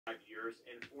years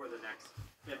and for the next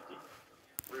 50.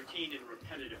 Routine and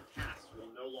repetitive tasks will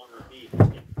no longer be in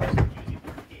person using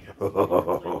their hands.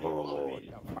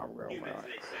 Humans,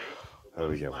 they say,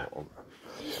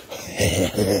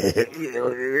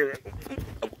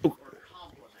 will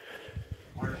complement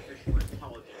artificial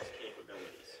intelligence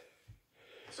capabilities.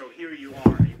 So here you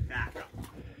are, a backup.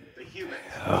 The humans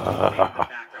became the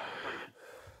backup plan.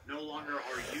 No longer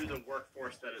are you the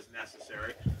workforce that is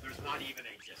necessary. There's not even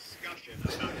a discussion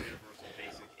about universal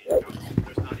basic income.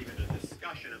 There's not even a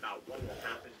discussion about what will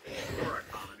happen to your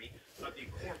economy. But the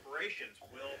corporations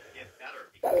will get better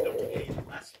because they'll pay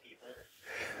less people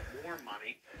more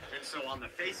money. And so on the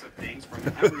face of things, from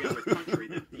every other country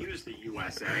that views the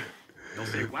USA, they'll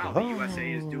say, wow, the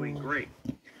USA is doing great.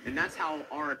 And that's how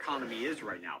our economy is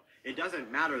right now. It doesn't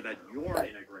matter that you're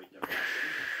in a Great Depression.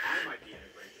 I might be in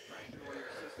a Great Depression, or your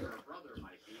sister or brother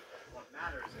might be. What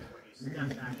matters is when you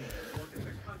step back and look at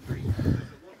the country,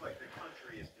 does it look like the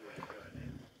country is doing good?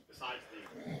 And besides the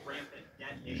rampant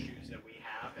debt issues that we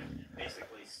have and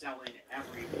basically selling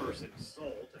every person's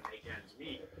soul to make ends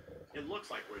meet, it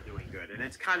looks like we're doing good. And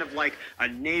it's kind of like a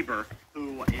neighbor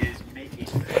who is making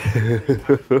right?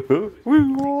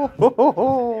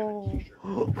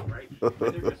 And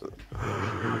they're just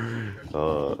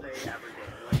all day, every day.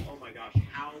 Like, oh my gosh,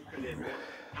 how could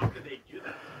they do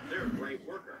that? They're a great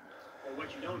worker. Well,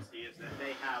 what you don't see is that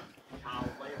they have child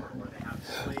labor, or they have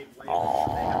slave labor, or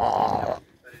they have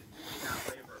that is doing that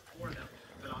labor for them.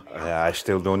 Yeah, I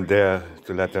still don't dare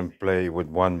to let them play with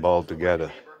one ball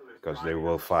together, because they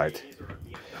will fight.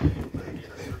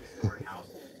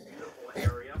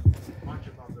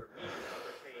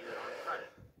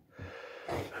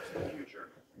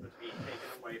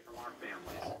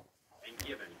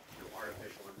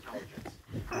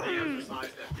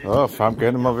 Oh, Famke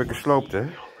heeft hem alweer gesloopt, hè?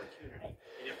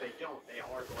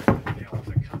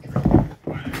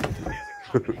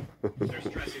 They're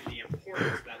stressing the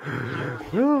importance that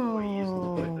employees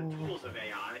with the tools of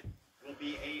AI will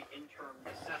be an interim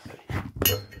necessity.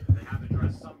 They have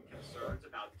addressed some concerns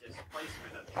about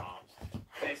displacement of jobs.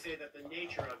 They say that the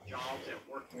nature of jobs and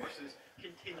workforces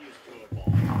continues to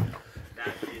evolve.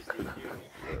 That is the new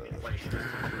inflation.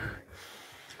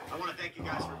 I want to thank you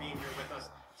guys for being here with us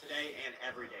today and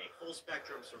every day. Full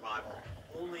Spectrum Survival,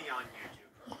 only on YouTube.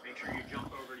 Make sure you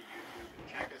jump over to YouTube and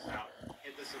check us out.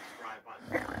 Hit the subscribe button.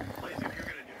 Please, if you're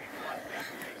going to do me one thing,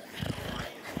 take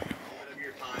a moment of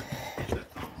your time, hit the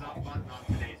thumbs up button on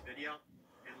today's video,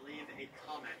 and leave a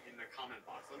comment in the comment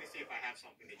box. Let me see if I have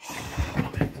something that you can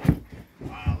comment on.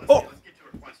 Let's get to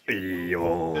a question.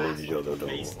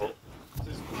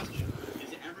 This question: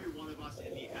 is every one of us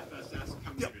in the FSS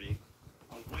community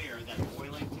aware that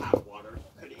boiling tap water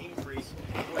could increase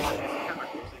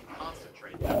chemicals and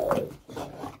concentrate them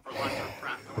for lesser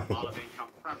prepped or bottom-income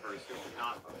preppers who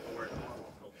cannot afford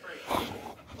normal filtration?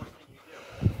 What can you do?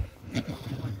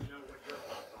 I'd like to know what your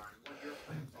thoughts are and what your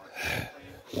plans are.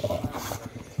 Do you plan for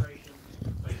filtration,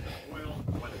 place of oil,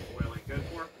 what is boiling good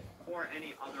for, or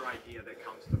any other idea that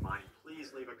comes to mind?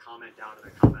 Please leave a comment down in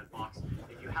the comment box.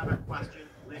 If you have a question,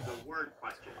 leave the word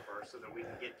question first so that we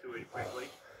can get to it quickly.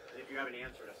 And if you have an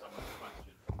answer to someone's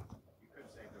question, you could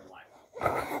save their life.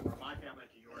 From my family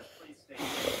to yours, please stay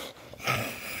safe.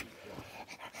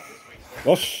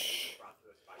 Los!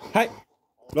 Hi!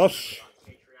 Los!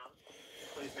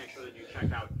 Please make sure that you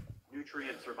check out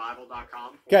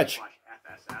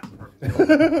nutrientsurvival.com/FSS for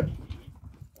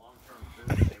long-term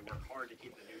food. They work hard to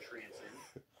keep the nutrients in.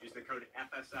 Use the code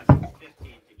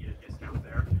FSS15 to get a discount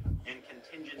there. And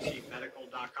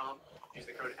contingencymedical.com. Use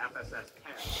the code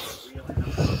FSS10 for real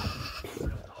NFL,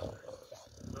 real dollars.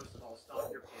 Most of all,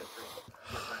 stop your pantry.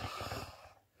 Get ready.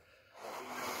 What we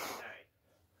know today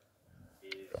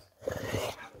is we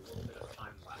have a little bit of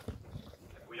time left.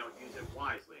 If we don't use it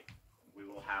wisely, we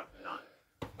will have none.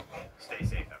 Stay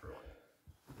safe, everyone.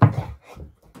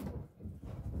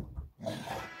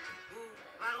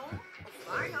 Waarom? Of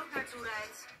waar je ook naartoe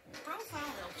rijdt.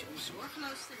 Profile helpt je om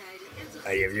zorgeloos te rijden en te...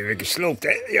 Hij heeft je weer gesloopt, hè?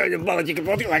 Ja, je balletje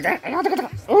kapot gemaakt, hè?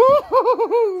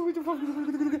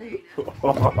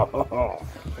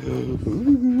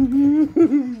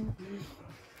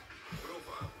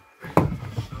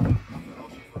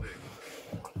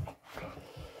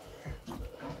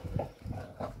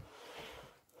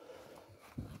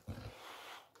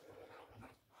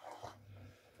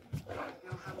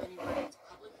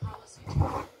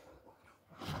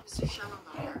 Mr.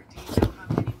 Schellenberger, do you know how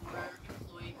many were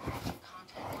employed in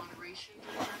content moderation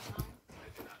during that time?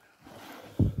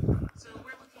 So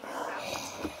we're looking at thousands of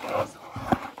emails of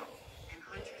and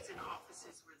hundreds in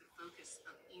offices where the focus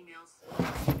of emails and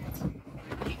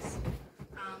their case.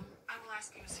 I will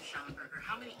ask you, Mr. Schellenberger,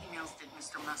 how many emails did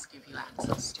Mr. Musk Musk give you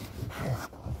access to?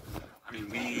 I mean,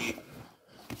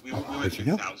 we went Does he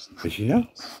through know? thousands. Does he know?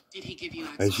 Did he give you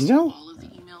Does access he to know? all of the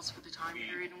emails for the time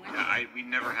period in which? We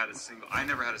never had a single. I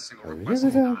never had a single Oh, you request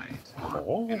never did? denied.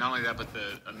 Oh. And not only that, but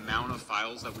the amount of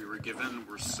files that we were given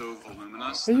were so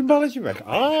voluminous. Heb je een balletje weg?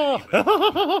 Ah! And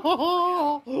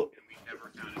we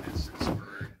never found an instance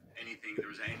where there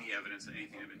was any evidence that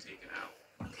anything had been taken out.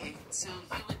 Okay, so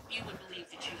you would believe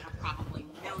that you have probably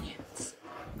millions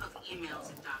of emails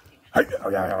and documents.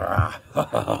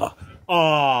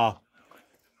 Ah!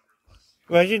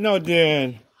 Wat is het nou,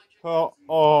 Dan?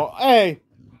 Oh, hey!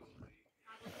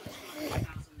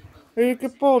 Ben je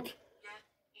kapot? Yet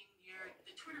in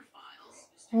the Twitter files,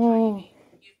 Mr. Oh. Taibbi,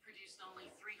 you've produced only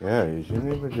 300 Ja, je zit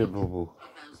niet met de boeboe. of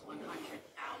those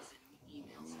 100,000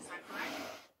 emails. Is that correct?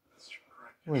 That's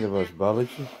correct. Maar dat was een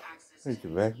balletje. Access Beetje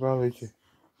to wegballetje.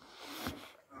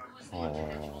 who was the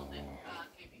individual that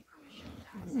gave you permission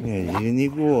to access? Nee, die is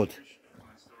niet goed.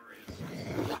 My story is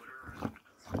Twitter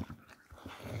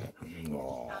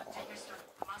Oh. Did Mr.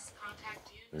 Musk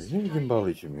contact you? Er is Mr. niet een Taibbi?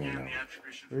 balletje meer and nou. the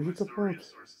attribution Weet je for my story kapot? is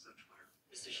sources at Twitter.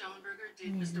 Mr. Schellenberger,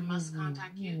 did Mr. Musk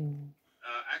contact you?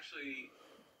 Actually,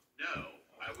 no.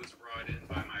 I was brought in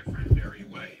by my friend Barry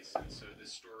Weiss, and so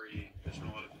this story, there's been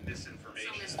a lot of So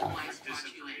misinformation. Mr. Weiss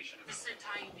brought you in. Disinformation about Mr.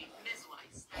 Taibbi, Ms.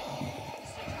 Weiss, thank you.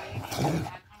 Mr. Taibbi, have you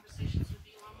had conversations with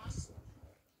Elon Musk?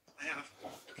 I have.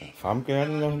 Okay. Famke had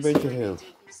er nog een beetje heel.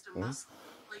 Did Mr. Musk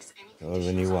place any Dat willen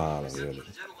we niet conditions on halen, you? jullie.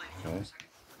 Hè?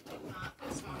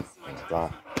 This one's my time.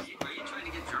 Daar. Are you trying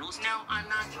to get journalists? No, I'm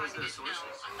not trying to get, no,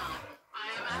 I'm not. I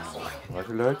am asking. Was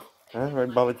het leuk? Hè? Wij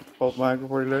een balletje kapot maken,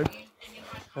 vond je leuk? And you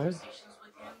had conversations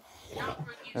with him? Not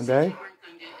for you And said they? you weren't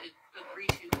going to agree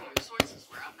to who your sources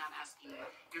were. I'm not asking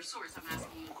your source. I'm